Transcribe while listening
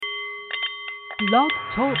Blog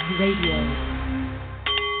Talk Radio.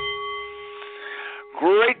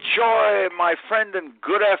 Great joy, my friend, and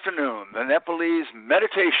good afternoon. The Nepalese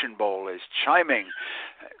Meditation Bowl is chiming,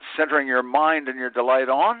 centering your mind and your delight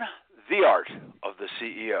on The Art of the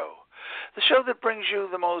CEO, the show that brings you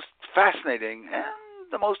the most fascinating and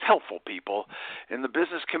the most helpful people in the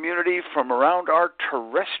business community from around our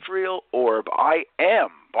terrestrial orb. I am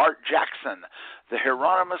Bart Jackson, the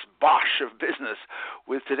Hieronymus Bosch of business,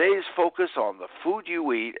 with today's focus on the food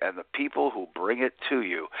you eat and the people who bring it to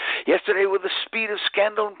you. Yesterday, with the speed of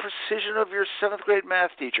scandal and precision of your 7th grade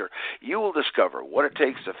math teacher, you will discover what it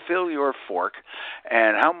takes to fill your fork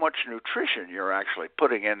and how much nutrition you're actually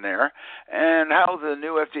putting in there, and how the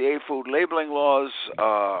new FDA food labeling laws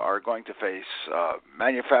are going to face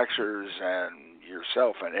manufacturers and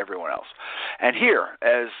yourself and everyone else. And here,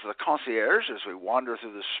 as the concierge, as we wander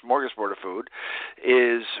through the smorgasbord of food,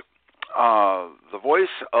 is the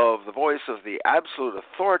voice of the absolute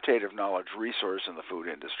authoritative knowledge resource in the food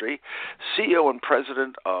industry, CEO and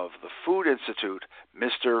president of the Food Institute,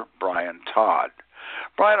 Mr. Brian Todd.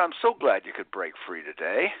 Brian, I'm so glad you could break free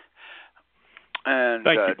today and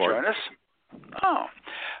Thank you, Bart. join us.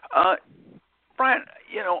 Brian,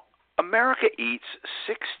 you know, America eats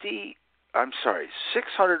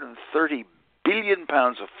 630 billion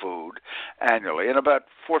pounds of food annually, and about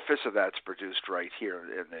 4/5 of that's produced right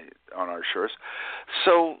here on our shores.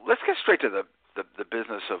 So let's get straight to the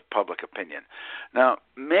business of public opinion. Now,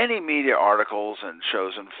 many media articles and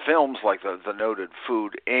shows and films like the noted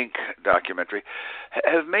Food Inc. documentary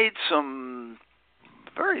have made some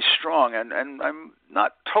very strong and I'm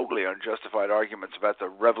not totally unjustified arguments about the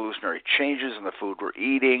revolutionary changes in the food we're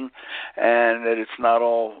eating, and that it's not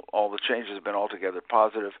all the changes have been altogether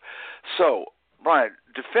positive. So, Brian,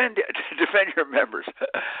 defend your members.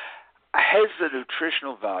 Has the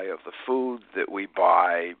nutritional value of the food that we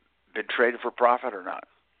buy been traded for profit or not?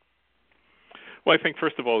 Well, I think,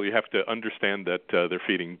 first of all, you have to understand that they're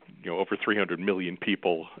feeding over 300 million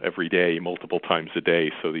people every day, multiple times a day.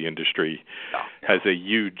 So the industry has a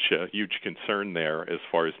huge concern there as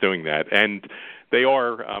far as doing that. And they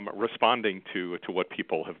are responding to what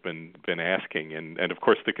people have been asking. And of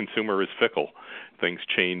course, the consumer is fickle. Things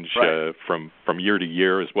change from year to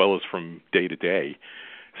year as well as from day to day.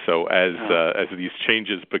 So as these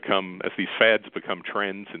fads become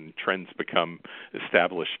trends and trends become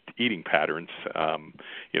established eating patterns,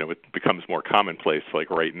 it becomes more commonplace. Like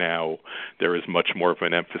right now, there is much more of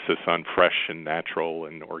an emphasis on fresh and natural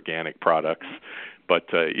and organic products. But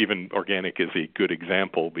even organic is a good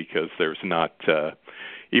example because there's not,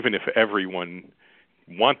 even if everyone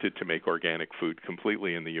wanted to make organic food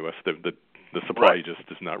completely in the U.S., the supply just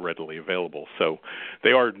is not readily available. So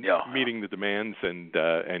they are meeting the demands and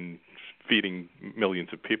feeding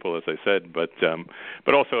millions of people, as I said. But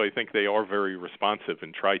also I think they are very responsive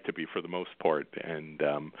and try to be for the most part. And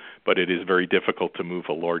but it is very difficult to move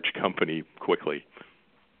a large company quickly.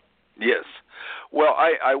 Yes. Well,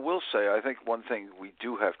 I will say, I think one thing we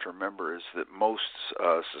do have to remember is that most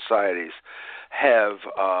societies have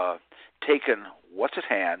taken what's at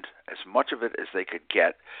hand, as much of it as they could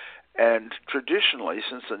get. And traditionally,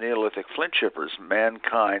 since the Neolithic flint chippers,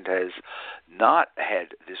 mankind has not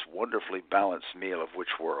had this wonderfully balanced meal of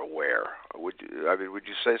which we're aware. Would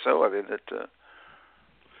you say so? I mean that.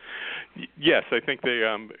 Yes, I think they.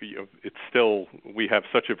 It's still, we have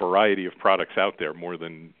such a variety of products out there, more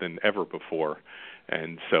than ever before,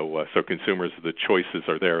 and so consumers, the choices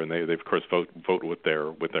are there, and they of course vote with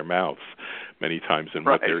their mouths many times in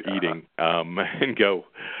what they're eating, and go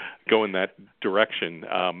in that direction.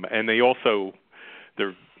 And they also,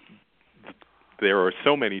 there are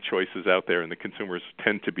so many choices out there, and the consumers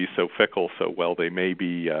tend to be so fickle. So while they may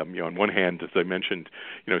be, on one hand, as I mentioned,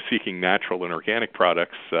 seeking natural and organic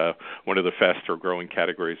products, one of the faster growing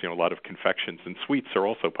categories, a lot of confections and sweets are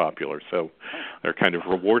also popular. So they're kind of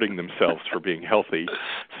rewarding themselves for being healthy.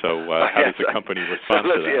 So how does a company respond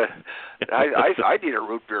to that? I need a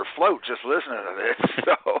root beer float just listening to this.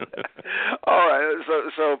 So, all right.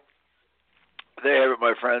 So there you have it,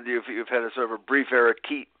 my friend. You've had a sort of a brief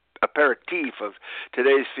aperitif of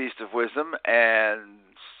today's Feast of Wisdom, and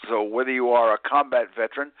so whether you are a combat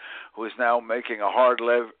veteran who is now making a hard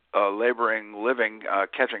laboring living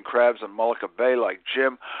catching crabs in Molucca Bay like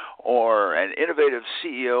Jim, or an innovative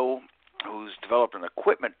CEO who's developed an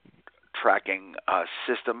equipment tracking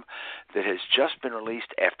system that has just been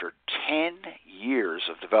released after 10 years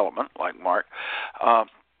of development like Mark,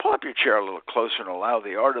 pull up your chair a little closer and allow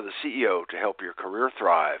the art of the CEO to help your career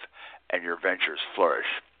thrive and your ventures flourish.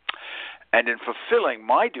 And in fulfilling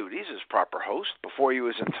my duties as proper host, before you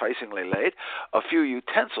is enticingly laid a few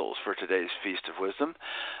utensils for today's Feast of Wisdom.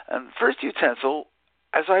 And first utensil,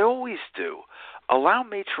 as I always do, allow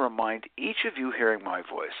me to remind each of you hearing my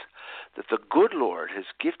voice that the good Lord has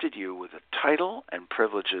gifted you with the title and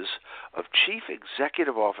privileges of Chief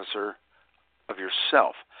Executive Officer of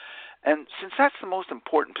yourself. And since that's the most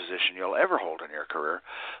important position you'll ever hold in your career,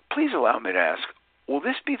 please allow me to ask, will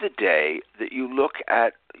this be the day that you look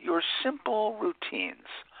at your simple routines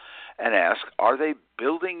and ask, are they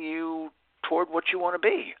building you toward what you want to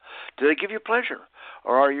be? Do they give you pleasure?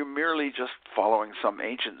 Or are you merely just following some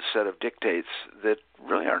ancient set of dictates that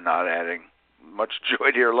really are not adding much joy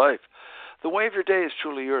to your life? The way of your day is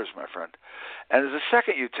truly yours, my friend. And as a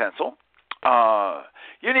second utensil,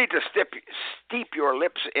 you need to steep your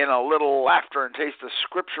lips in a little laughter and taste the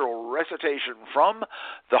scriptural recitation from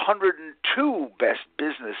the 102 Best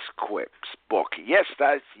Business Quips book. Yes,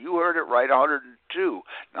 you heard it right, 102,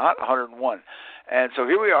 not 101. And so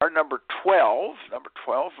here we are, number 12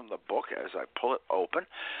 from the book as I pull it open.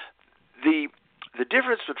 The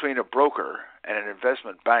difference between a broker and an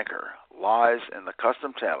investment banker lies in the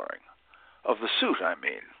custom tailoring of the suit, I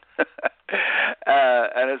mean.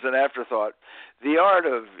 And as an afterthought, the art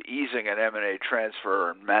of easing an M&A transfer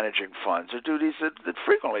and managing funds are duties that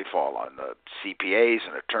frequently fall on the CPAs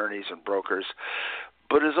and attorneys and brokers.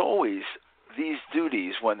 But as always, these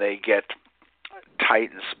duties, when they get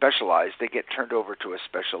tight and specialized, they get turned over to a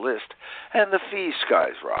specialist, and the fees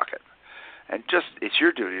skyrocket. And it's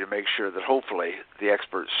your duty to make sure that hopefully the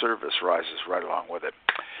expert service rises right along with it.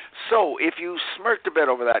 So if you smirked a bit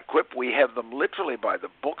over that quip, we have them literally by the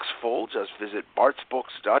books full. Just visit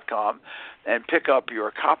bartsbooks.com and pick up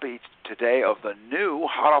your copy today of the new,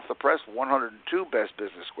 hot off the press, 102 Best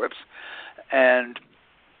Business Quips. And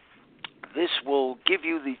this will give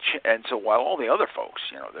you and so while all the other folks,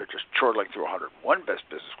 they're just chortling through 101 Best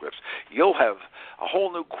Business Quips, you'll have a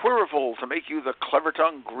whole new quirriful to make you the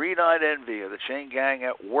clever-tongued, green-eyed envy of the chain gang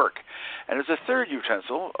at work. And as a third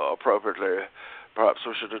utensil, appropriately, perhaps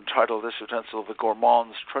we should entitle this utensil the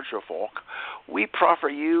Gourmand's Trudgerfolk, we proffer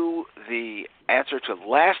you the answer to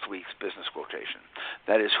last week's business quotation.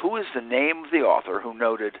 That is, who is the name of the author who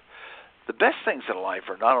noted, the best things in life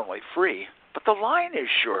are not only free, but the line is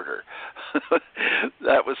shorter.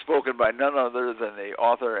 That was spoken by none other than the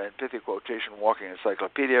author and pithy quotation walking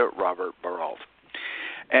encyclopedia, Robert Baralt.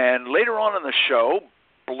 And later on in the show,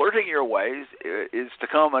 blurting your ways is to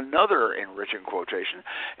come another enriching quotation.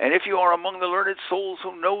 And if you are among the learned souls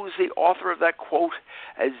who knows the author of that quote,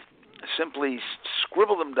 as simply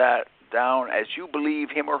scribble them down as you believe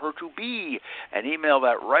him or her to be, and email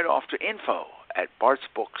that right off to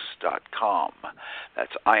info@bartsbooks.com.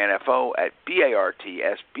 That's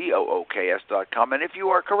info@bartsbooks.com. And if you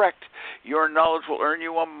are correct, your knowledge will earn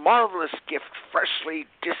you a marvelous gift freshly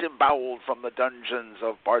disemboweled from the dungeons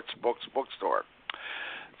of Bart's Books bookstore.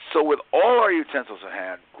 So with all our utensils at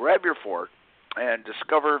hand, grab your fork and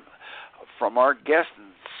discover from our guest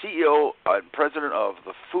and CEO and president of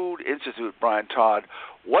the Food Institute, Brian Todd,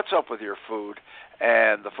 what's up with your food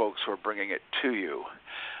and the folks who are bringing it to you.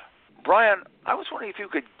 Brian, I was wondering if you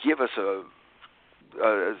could give us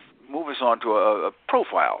move us on to a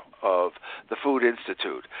profile of the Food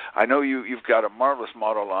Institute. I know you've got a marvelous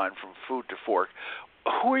motto line from Food to Fork.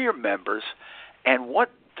 Who are your members, and what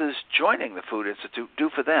does joining the Food Institute do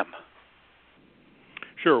for them?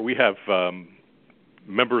 Sure. We have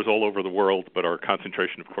members all over the world, but our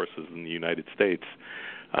concentration, of course, is in the United States.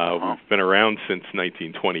 We've been around since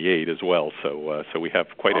 1928 as well, so we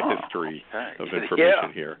have quite a history of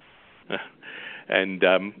information here. And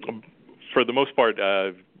for the most part,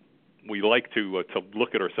 we like to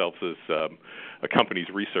look at ourselves as a company's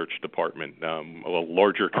research department.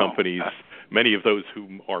 Larger companies, many of those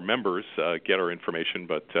who are members get our information,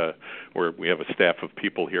 but we have a staff of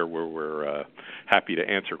people here where we're happy to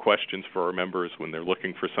answer questions for our members when they're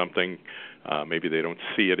looking for something. Maybe they don't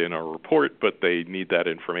see it in our report, but they need that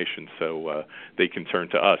information, so they can turn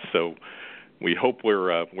to us. So we hope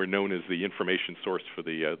we're known as the information source for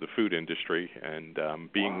the food industry, and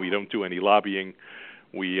being we don't do any lobbying,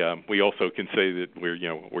 we also can say that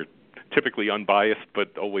we're typically unbiased,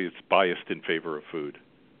 but always biased in favor of food.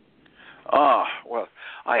 Well,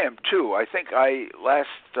 I am too. I think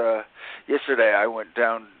yesterday I went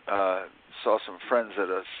down, saw some friends at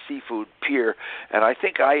a seafood pier, and I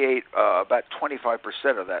think I ate about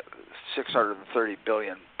 25% of that 630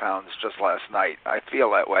 billion pounds just last night. I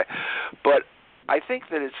feel that way. But I think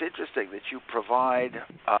that it's interesting that you provide,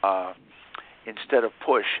 instead of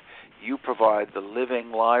push, you provide the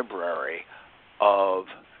living library of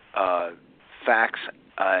facts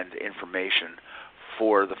and information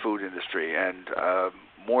for the food industry, and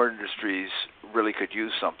more industries really could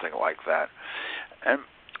use something like that. And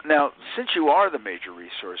now, since you are the major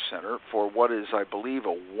resource center for what is, I believe,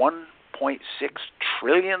 a $1.6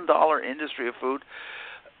 trillion industry of food,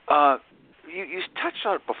 you touched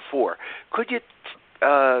on it before. Could you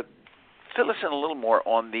fill us in a little more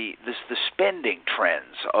on the spending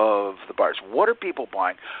trends of the buyers? What are people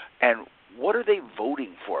buying, and what are they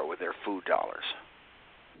voting for with their food dollars?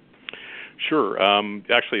 Sure.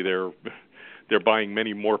 Actually, they're buying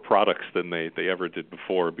many more products than they ever did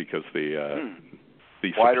before, because the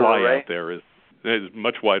supply out there is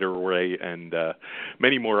much wider array and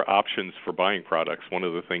many more options for buying products. One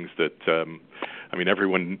of the things that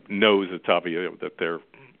everyone knows, it's obvious that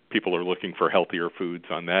people are looking for healthier foods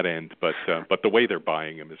on that end, but the way they're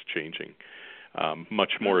buying them is changing.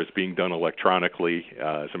 Much more is being done electronically.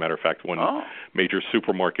 As a matter of fact, one major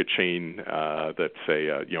supermarket chain that's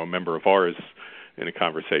a member of ours, in a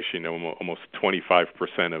conversation, almost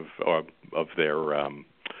 25% of their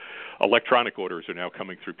electronic orders are now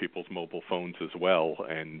coming through people's mobile phones as well,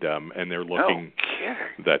 and they're looking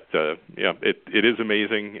that it is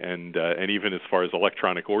amazing, and even as far as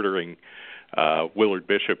electronic ordering, Willard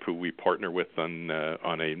Bishop, who we partner with on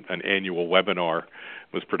an annual webinar,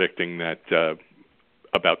 was predicting that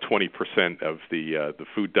about 20% of the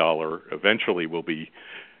food dollar eventually will be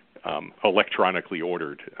electronically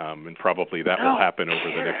ordered, and probably that will happen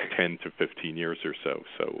over the next 10 to 15 years or so.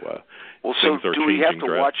 So do we have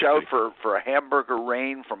to watch out for a hamburger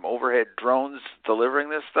rain from overhead drones delivering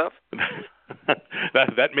this stuff?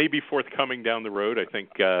 that may be forthcoming down the road. I think,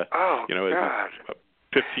 God.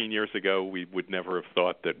 15 years ago, we would never have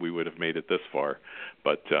thought that we would have made it this far.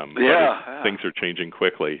 But things are changing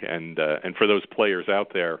quickly, and for those players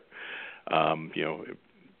out there,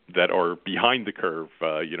 that are behind the curve,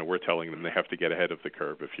 we're telling them they have to get ahead of the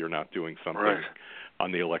curve. If you're not doing something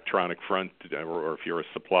on the electronic front, or if you're a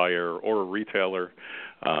supplier or a retailer,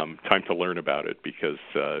 time to learn about it, because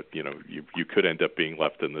you could end up being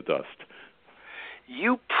left in the dust.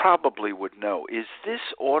 You probably would know. Is this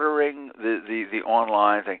ordering, the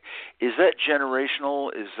online thing, is that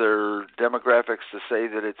generational? Is there demographics to say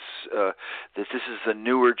that it's that this is the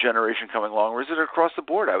newer generation coming along, or is it across the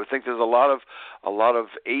board? I would think there's a lot of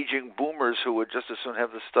aging boomers who would just as soon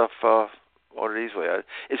have this stuff ordered easily.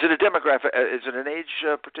 Is it a demographic? Is it an age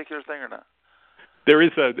particular thing or not? There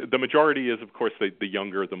is the majority is, of course, the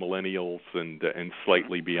younger, the millennials, and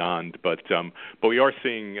slightly beyond. But we are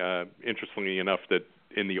seeing, interestingly enough, that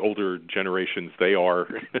in the older generations, they are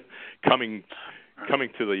coming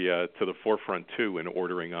to the forefront too in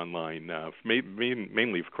ordering online.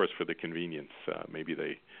 Mainly, of course, for the convenience. Maybe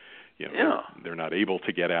they're not able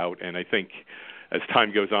to get out, and I think as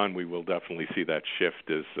time goes on, we will definitely see that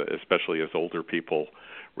shift, especially as older people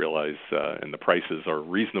realize and the prices are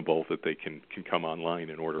reasonable, that they can come online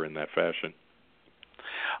and order in that fashion.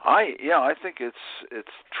 I think it's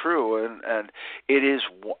true, and it is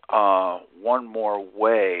one more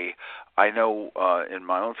way. I know in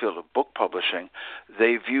my own field of book publishing,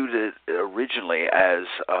 they viewed it originally as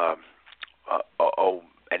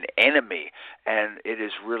an enemy, and it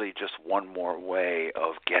is really just one more way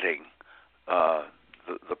of getting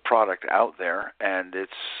the product out there, and it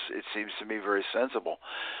seems to me very sensible.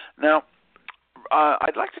 Now,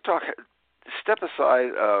 I'd like to step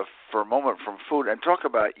aside for a moment from food and talk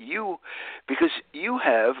about you, because you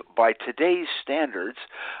have, by today's standards,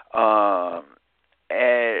 a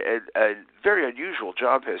very unusual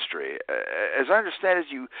job history. As I understand it,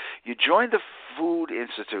 you joined the Food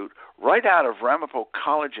Institute right out of Ramapo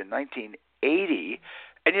College in 1980,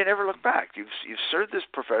 and you never looked back. You've served this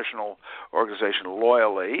professional organization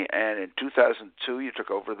loyally, and in 2002 you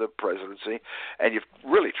took over the presidency, and you've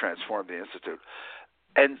really transformed the Institute.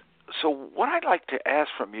 And so what I'd like to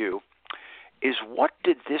ask from you is, what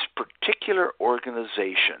did this particular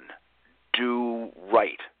organization do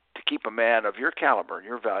right to keep a man of your caliber and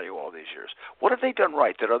your value all these years? What have they done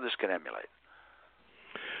right that others can emulate?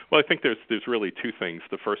 Well, I think there's really two things.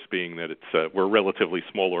 The first being that we're a relatively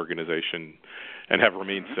small organization, and have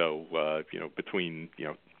remained so, between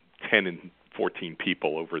 10 and 14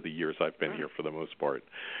 people over the years I've been here for the most part,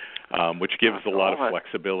 which gives a lot of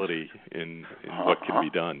flexibility in what can be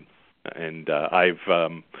done. And I've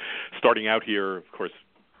starting out here, of course,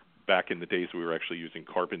 back in the days we were actually using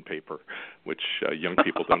carbon paper, which young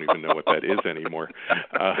people don't even know what that is anymore.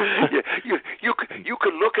 You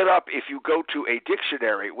can look it up if you go to a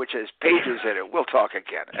dictionary which has pages in it. We'll talk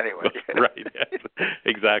again. Anyway. Right. Yes,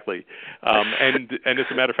 exactly. And as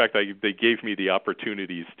a matter of fact, they gave me the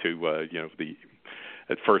opportunities to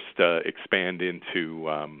at first expand into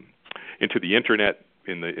the internet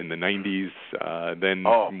in the 90s. Then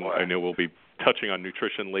I know we'll be touching on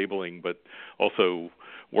nutrition labeling, but also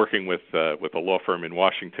working with a law firm in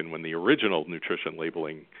Washington when the original nutrition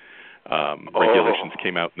labeling regulations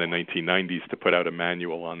came out in the 1990s to put out a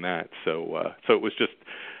manual on that. So it was just,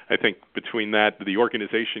 I think between that, the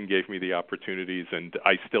organization gave me the opportunities, and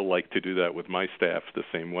I still like to do that with my staff the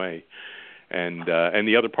same way. And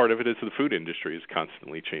the other part of it is the food industry is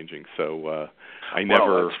constantly changing. So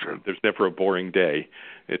there's never a boring day.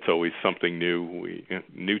 It's always something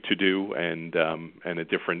new to do, and a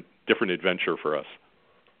different adventure for us.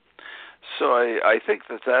 So I think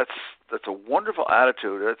that's a wonderful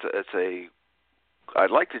attitude. It's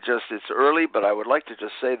early, but I would like to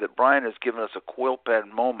just say that Brian has given us a quill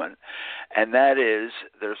pen moment, and that is,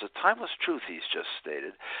 there's a timeless truth he's just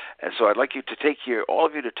stated. And so I'd like you to all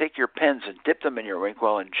of you to take your pens and dip them in your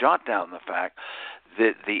inkwell and jot down the fact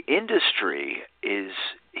that the industry is,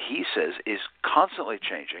 he says, is constantly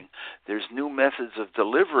changing. There's new methods of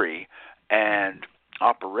delivery and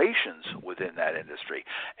operations within that industry.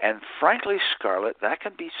 And frankly, Scarlett, that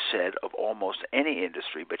can be said of almost any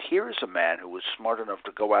industry. But here is a man who was smart enough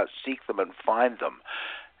to go out, seek them, and find them.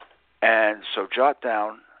 And so jot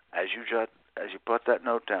down, as you put that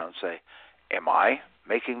note down, say, am I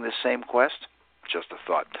making this same quest? Just a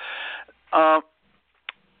thought.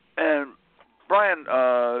 And Brian,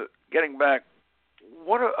 getting back,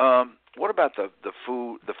 what about the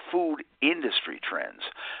food industry trends?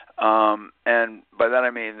 And by that I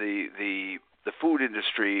mean the food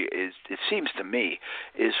industry it seems to me,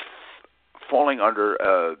 is falling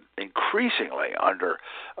increasingly under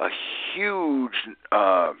a huge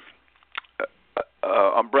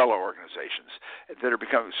umbrella organizations that are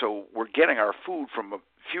becoming. So we're getting our food from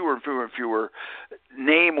fewer and fewer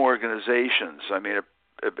name organizations. I mean,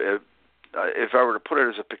 if I were to put it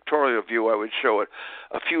as a pictorial view, I would show it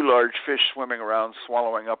a few large fish swimming around,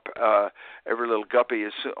 swallowing up every little guppy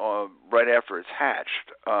right after it's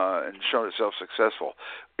hatched and shown itself successful.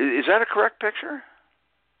 Is that a correct picture?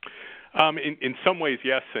 In some ways,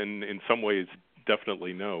 yes, and in some ways,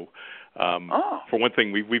 definitely no. For one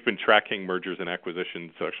thing, we've been tracking mergers and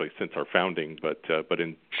acquisitions actually since our founding, but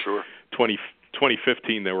in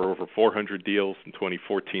 2015 there were over 400 deals. In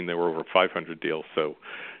 2014 there were over 500 deals. So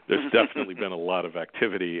there's definitely been a lot of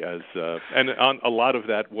activity, and a lot of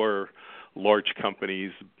that were large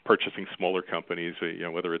companies purchasing smaller companies.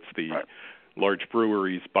 Whether it's the large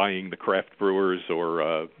breweries buying the craft brewers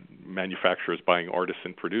or manufacturers buying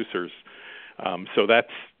artisan producers. So that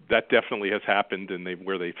definitely has happened, and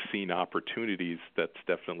where they've seen opportunities, that's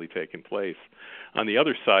definitely taken place. On the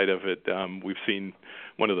other side of it, we've seen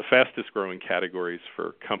one of the fastest growing categories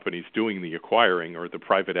for companies doing the acquiring are the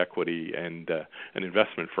private equity and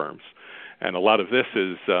investment firms. And a lot of this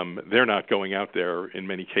is they're not going out there in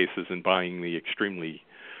many cases and buying the extremely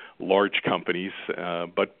large companies,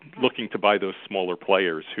 but looking to buy those smaller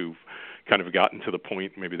players who've kind of gotten to the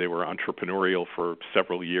point, maybe they were entrepreneurial for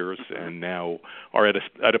several years and now are at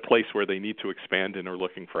a place where they need to expand and are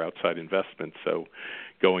looking for outside investment. So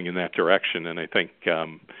going in that direction. And I think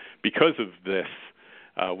because of this,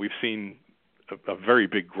 we've seen a very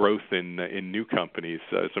big growth in new companies.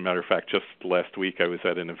 As a matter of fact, just last week I was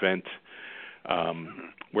at an event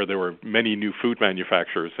where there were many new food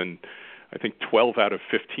manufacturers, and I think 12 out of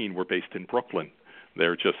 15 were based in Brooklyn.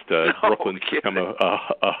 They're just Brooklyn's become a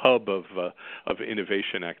hub of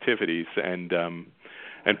innovation activities, and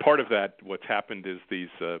part of that, what's happened is these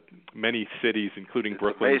many cities, including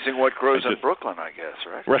Brooklyn. Amazing what grows in Brooklyn, I guess,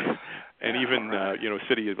 right? Right, and even a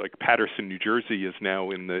city like Paterson, New Jersey, is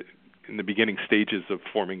now in the beginning stages of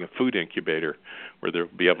forming a food incubator, where they'll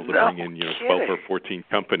be able to bring in 12 or 14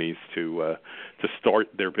 companies to start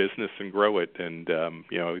their business and grow it. And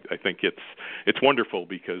I think it's wonderful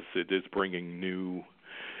because it is bringing new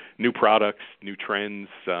products, new trends,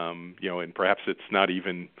 and perhaps it's not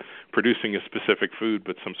even producing a specific food,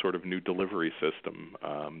 but some sort of new delivery system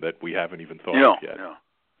that we haven't even thought of yet. No.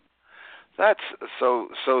 That's so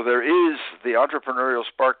there is the entrepreneurial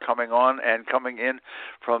spark coming on and coming in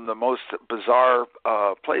from the most bizarre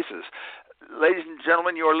places. Ladies and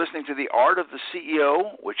gentlemen, you are listening to The Art of the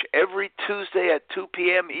CEO, which every Tuesday at 2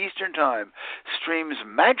 p.m. Eastern Time streams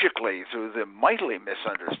magically through the mightily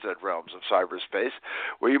misunderstood realms of cyberspace,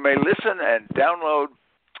 where you may listen and download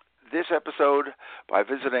this episode by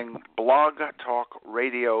visiting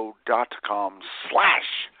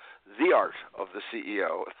blogtalkradio.com/The Art of the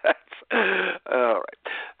CEO. That's all right.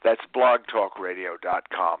 That's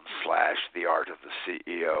blogtalkradio.com/The Art of the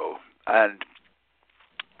CEO. And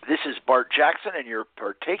this is Bart Jackson, and you're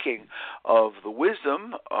partaking of the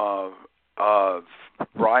wisdom of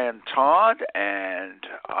Brian Todd. And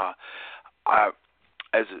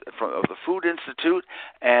Food Institute.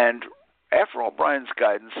 And after all Brian's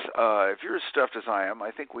guidance, if you're as stuffed as I am,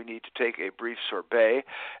 I think we need to take a brief sorbet,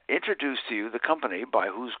 introduce to you the company by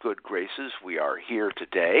whose good graces we are here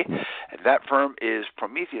today. And that firm is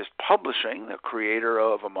Prometheus Publishing, the creator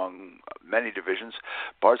of, among many divisions,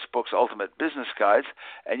 Bart's Books Ultimate Business Guides.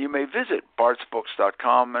 And you may visit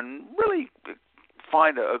bartsbooks.com and really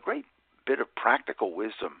find a great bit of practical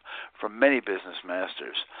wisdom from many business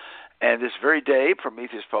masters. And this very day,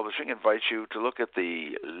 Prometheus Publishing invites you to look at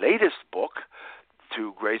the latest book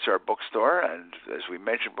to grace our bookstore. And as we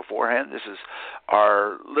mentioned beforehand, this is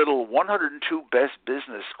our little 102 Best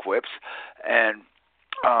Business Quips. And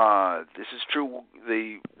this is true.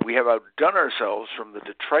 We have outdone ourselves from the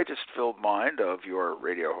detritus-filled mind of your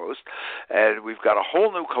radio host, and we've got a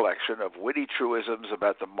whole new collection of witty truisms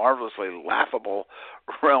about the marvelously laughable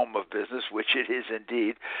realm of business, which it is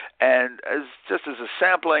indeed. And just as a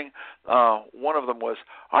sampling, one of them was,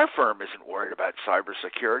 our firm isn't worried about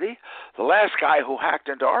cybersecurity. The last guy who hacked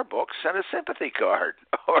into our book sent a sympathy card.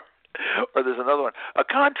 Or there's another one. A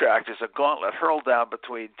contract is a gauntlet hurled down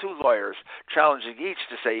between two lawyers, challenging each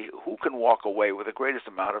to say who can walk away with the greatest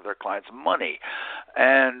amount of their client's money.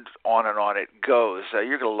 And on it goes.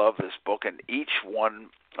 You're going to love this book, and each one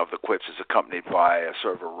of the quips is accompanied by a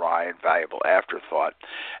sort of a wry and valuable afterthought.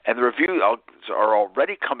 And the reviews are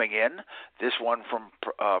already coming in. This one from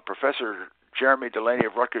Professor Jeremy Delaney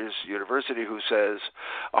of Rutgers University, who says,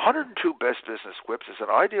 102 Best Business Quips is an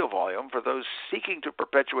ideal volume for those seeking to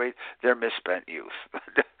perpetuate their misspent youth.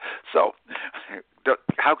 So,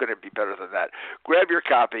 how could it be better than that? Grab your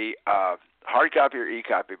copy, hard copy or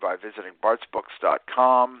e-copy, by visiting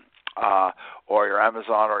bartsbooks.com or your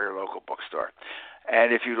Amazon or your local bookstore.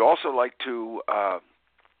 And if you'd also like to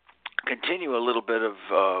continue a little bit of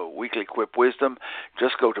weekly quip wisdom,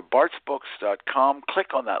 just go to bartsbooks.com, click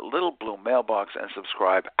on that little blue mailbox, and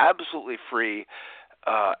subscribe absolutely free.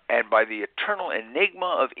 And by the eternal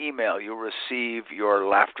enigma of email, you'll receive your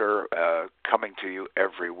laughter coming to you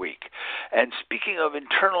every week. And speaking of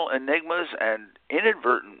internal enigmas and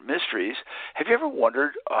inadvertent mysteries, have you ever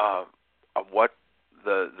wondered what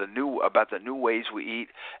about the new ways we eat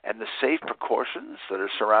and the safe precautions that are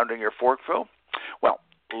surrounding your forkful? Well,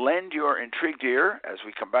 lend your intrigued ear as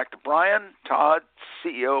we come back to Brian Todd,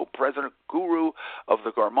 CEO, President, Guru of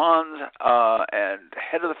the Gourmands, and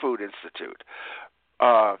head of the Food Institute.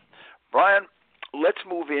 Brian, let's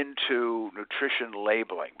move into nutrition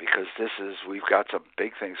labeling, because we've got some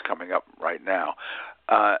big things coming up right now.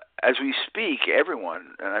 As we speak,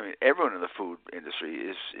 everyone in the food industry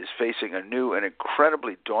is facing a new and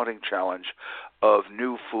incredibly daunting challenge of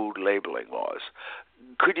new food labeling laws.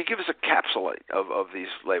 Could you give us a capsule of these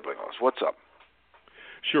labeling laws? What's up?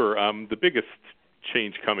 Sure. The biggest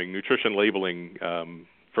change coming, nutrition labeling,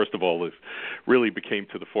 first of all, really became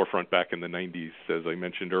to the forefront back in the 90s, as I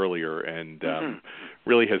mentioned earlier, and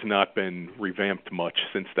really has not been revamped much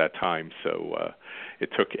since that time. So it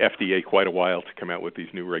took FDA quite a while to come out with these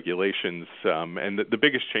new regulations. And the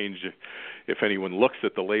biggest change, if anyone looks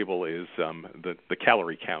at the label, is the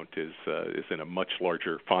calorie count is in a much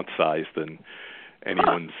larger font size than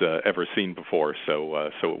anyone's ever seen before,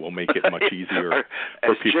 so it will make it much easier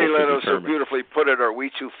for people to determine. As Jay Leno so beautifully put it, are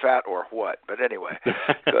we too fat or what? But anyway,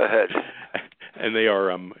 go ahead. And they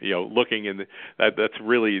are, looking in that's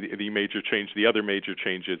really the major change. The other major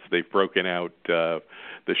change is they've broken out the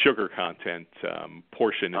sugar content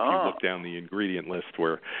portion. If you look down the ingredient list,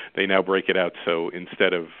 where they now break it out, so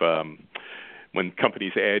instead of when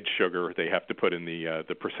companies add sugar, they have to put in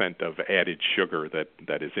the percent of added sugar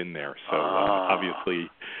that is in there. So obviously,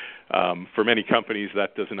 for many companies,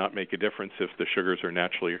 that does not make a difference if the sugars are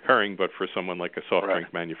naturally occurring. But for someone like a soft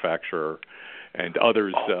drink manufacturer and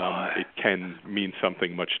others, it can mean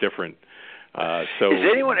something much different. So is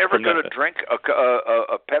anyone ever going to drink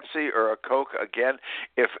a Pepsi or a Coke again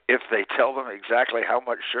if they tell them exactly how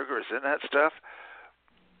much sugar is in that stuff?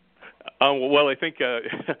 Well, I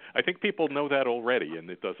think people know that already, and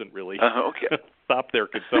it doesn't really stop their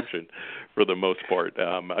consumption for the most part.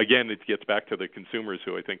 Again, it gets back to the consumers,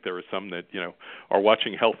 who I think there are some that are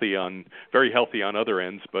watching very healthy on other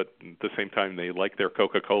ends, but at the same time they like their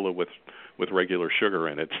Coca-Cola with regular sugar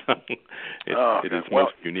in it. It is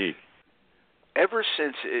most unique. Ever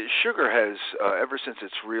since its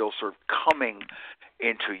real sort of coming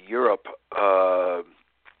into Europe.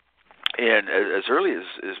 And as early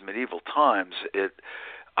as medieval times, it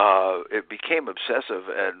became obsessive,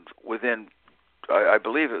 and within, I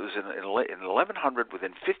believe it was in 1100,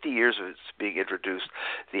 within 50 years of its being introduced,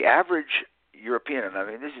 the average European, and I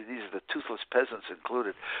mean these are the toothless peasants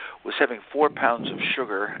included, was having 4 pounds of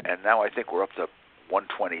sugar, and now I think we're up to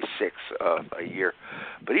 126 a year.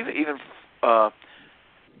 But even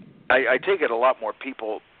I take it a lot more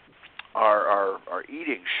people are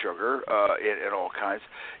eating sugar in all kinds.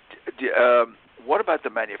 What about the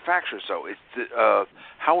manufacturers, though?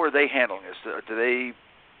 How are they handling this? Do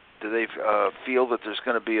they feel that there's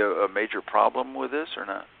going to be a major problem with this or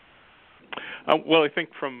not? Well, I think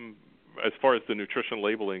as far as the nutrition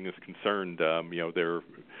labeling is concerned,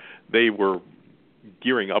 they were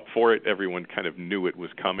gearing up for it. Everyone kind of knew it was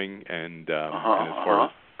coming, and as far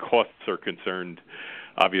as costs are concerned,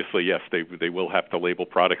 obviously, yes, they will have to label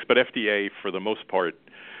products. But FDA, for the most part,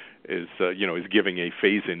 is giving a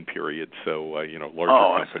phase-in period. So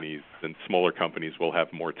larger companies and smaller companies will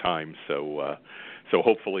have more time. So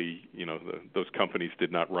hopefully, those companies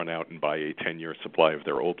did not run out and buy a 10-year supply of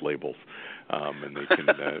their old labels, and they can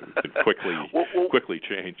quickly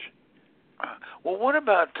change. Well, what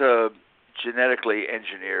about genetically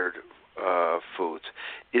engineered foods?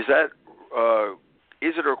 Is it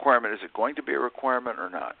a requirement? Is it going to be a requirement or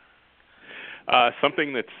not?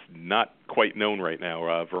 Something that's not quite known right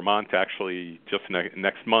now. Vermont actually just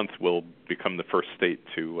next month will become the first state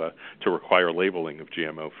to require labeling of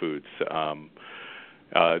GMO foods.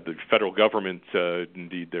 The federal government,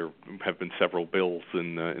 indeed, there have been several bills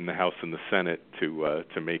in the House and the Senate to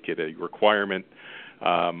make it a requirement.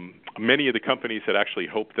 Many of the companies had actually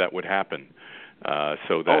hoped that would happen,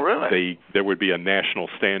 so that there would be a national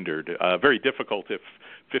standard. Very difficult if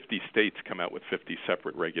 50 states come out with 50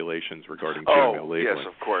 separate regulations regarding GMO labeling. Yes,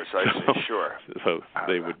 of course, I see. Sure. So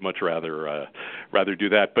they would much rather do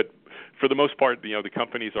that, but. For the most part, the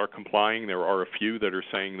companies are complying. There are a few that are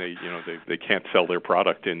saying they can't sell their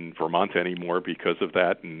product in Vermont anymore because of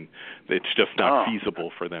that, and it's just not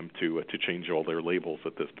feasible for them to change all their labels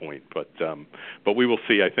at this point. But we will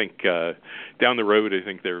see. I think down the road, I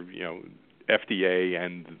think FDA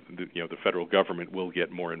and the federal government will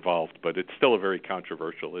get more involved, but it's still a very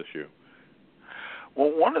controversial issue.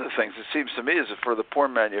 Well, one of the things it seems to me is that for the poor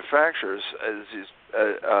manufacturers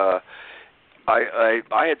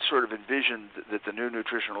I had sort of envisioned that the new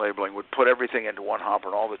nutrition labeling would put everything into one hopper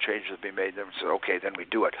and all the changes would be made. And said, okay, then we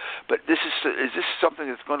do it. But is this something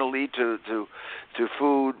that's going to lead to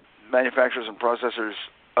food manufacturers and processors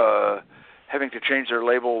having to change their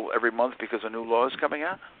label every month because a new law is coming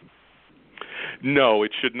out? No,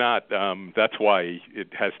 it should not. That's why it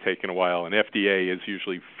has taken a while. And FDA is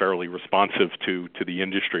usually fairly responsive to the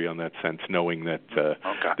industry on that sense, knowing that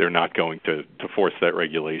they're not going to force that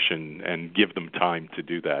regulation and give them time to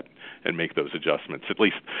do that and make those adjustments. At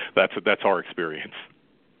least that's our experience.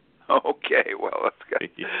 Okay, well, that's good.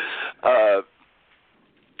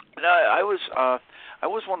 Now, I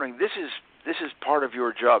was wondering. This is part of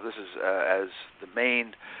your job. This is as the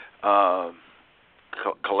main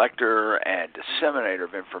collector and disseminator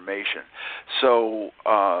of information. So,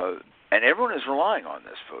 and everyone is relying on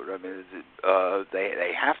this food. I mean,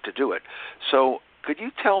 they have to do it. So, could you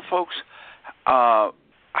tell folks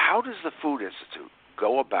how does the Food Institute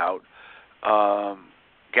go about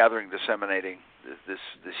gathering, disseminating this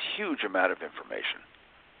huge amount of information?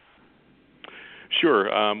 Sure.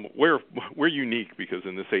 We're unique because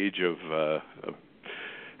in this age of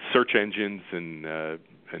search engines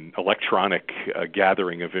and electronic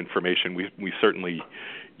gathering of information, we certainly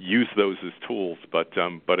use those as tools. But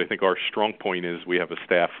I think our strong point is we have a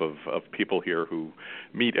staff of people here who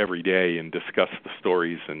meet every day and discuss the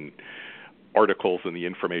stories and articles and the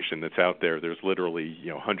information that's out there. There's literally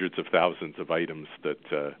hundreds of thousands of items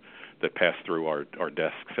that pass through our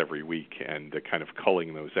desks every week, and kind of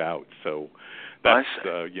culling those out. So that's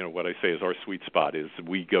what I say is our sweet spot is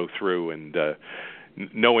we go through and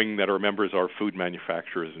knowing that our members are food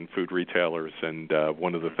manufacturers and food retailers, and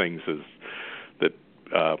one of the things is that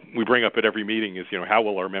we bring up at every meeting is how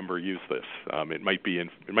will our member use this? It might be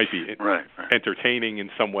entertaining in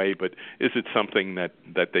some way, but is it something that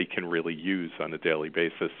they can really use on a daily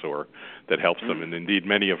basis or that helps them? And indeed,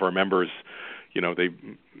 many of our members,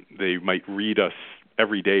 they might read us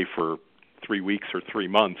every day for 3 weeks or 3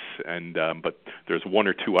 months, and but there's 1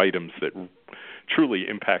 or 2 items that truly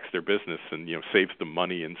impacts their business and saves them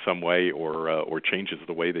money in some way or changes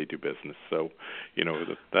the way they do business. So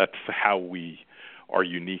that's how we are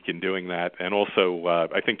unique in doing that. And also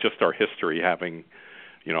I think just our history, having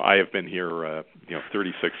I have been here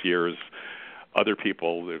 36 years. Other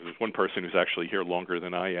people, there's one person who's actually here longer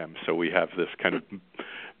than I am, so we have this kind of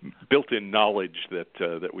built-in knowledge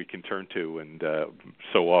that we can turn to, and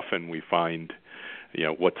so often we find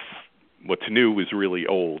what's new is really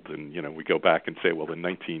old, and we go back and say, well, in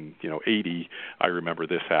 1980, I remember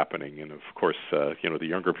this happening, and of course, the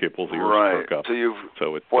younger people's ears perk up.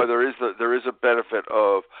 So there is a benefit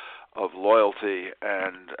of of loyalty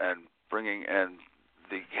and bringing and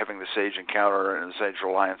having the sage encounter and the sage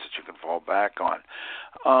reliance that you can fall back on.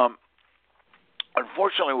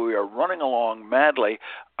 Unfortunately, we are running along madly.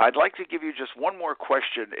 I'd like to give you just one more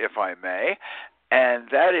question, if I may, and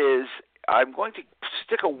that is, I'm going to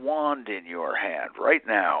stick a wand in your hand right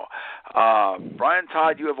now. Brian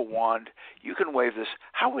Todd, you have a wand. You can wave this.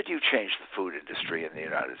 How would you change the food industry in the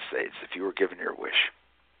United States if you were given your wish?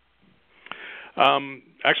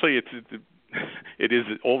 Actually, it is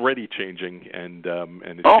already changing, and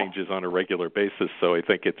it changes on a regular basis. So I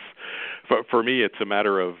think for me, it's a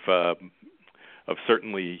matter of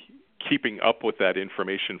certainly keeping up with that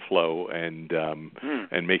information flow and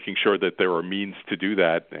making sure that there are means to do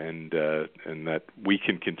that, and that we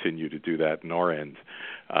can continue to do that in our end.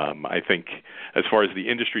 I think as far as the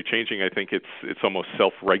industry changing, I think it's almost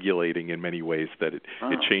self-regulating in many ways, that it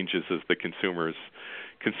changes as the consumers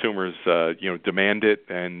demand it,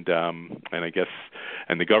 and I guess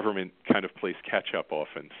the government kind of plays catch up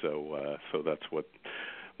often. So that's what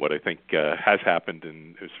I think has happened,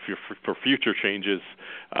 and for future changes,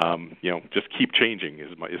 just keep changing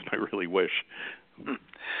is my really wish.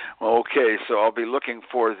 Okay, so I'll be looking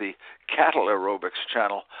for the cattle aerobics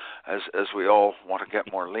channel as we all want to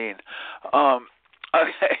get more lean.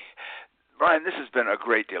 Okay, Brian, this has been a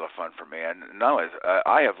great deal of fun for me, and not only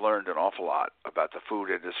I have learned an awful lot about the food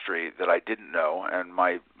industry that I didn't know, and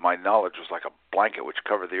my knowledge was like a blanket which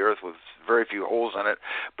covered the earth with very few holes in it.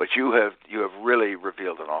 But you have really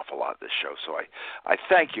revealed an awful lot this show, so I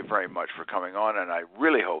thank you very much for coming on, and I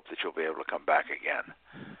really hope that you'll be able to come back again.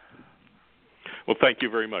 Well, thank you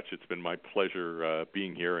very much. It's been my pleasure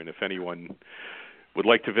being here, and if anyone would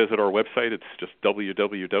like to visit our website, it's just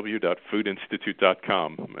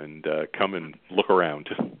www.foodinstitute.com, and come and look around.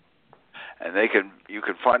 And you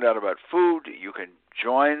can find out about food. You can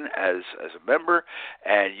join as a member,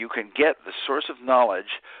 and you can get the source of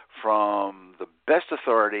knowledge from the best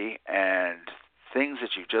authority and things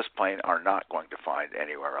that you just plain are not going to find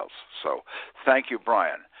anywhere else. So thank you,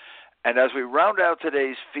 Brian. And as we round out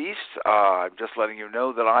today's feast, I'm just letting you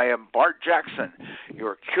know that I am Bart Jackson,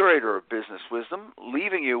 your curator of business wisdom,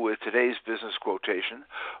 leaving you with today's business quotation.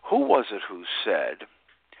 Who was it who said,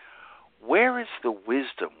 "Where is the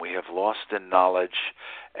wisdom we have lost in knowledge,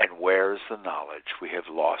 and where is the knowledge we have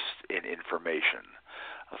lost in information?"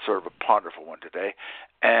 Sort of a ponderful one today.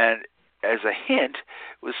 And as a hint,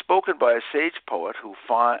 it was spoken by a sage poet who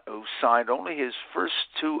signed only his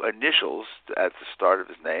first two initials at the start of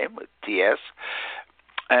his name, T.S.,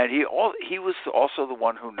 and he was also the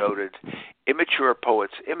one who noted, "Immature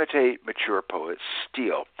poets imitate, mature poets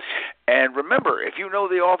steal." And remember, if you know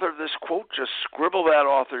the author of this quote, just scribble that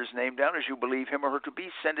author's name down as you believe him or her to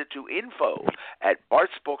be. Send it to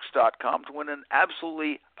info@bartsbooks.com to win an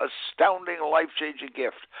absolutely astounding, life-changing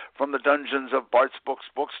gift from the dungeons of Bart's Books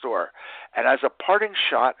bookstore. And as a parting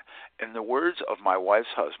shot, in the words of my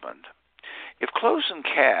wife's husband, if clothes and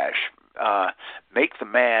cash make the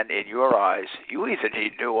man in your eyes, you either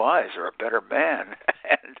need new eyes or a better man.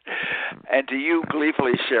 And to you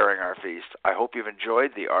gleefully sharing our feast, I hope you've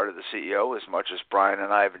enjoyed The Art of the CEO as much as Brian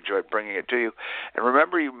and I have enjoyed bringing it to you. And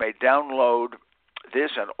remember, you may download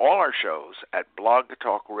this and all our shows at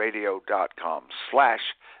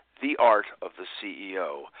blogtalkradio.com/The Art of the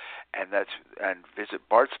CEO, and visit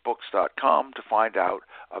bartsbooks.com to find out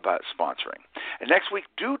about sponsoring. And next week,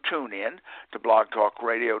 do tune in to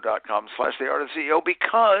blogtalkradio.com/The Art of the CEO,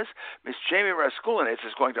 because Miss Jamie Raskulinitz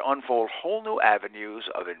is going to unfold whole new avenues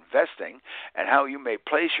of investing and how you may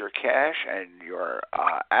place your cash and your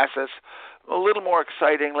assets a little more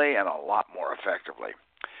excitingly and a lot more effectively.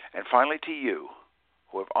 And finally, to you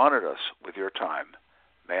who have honored us with your time,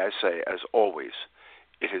 may I say, as always,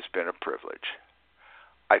 it has been a privilege.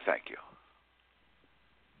 I thank you.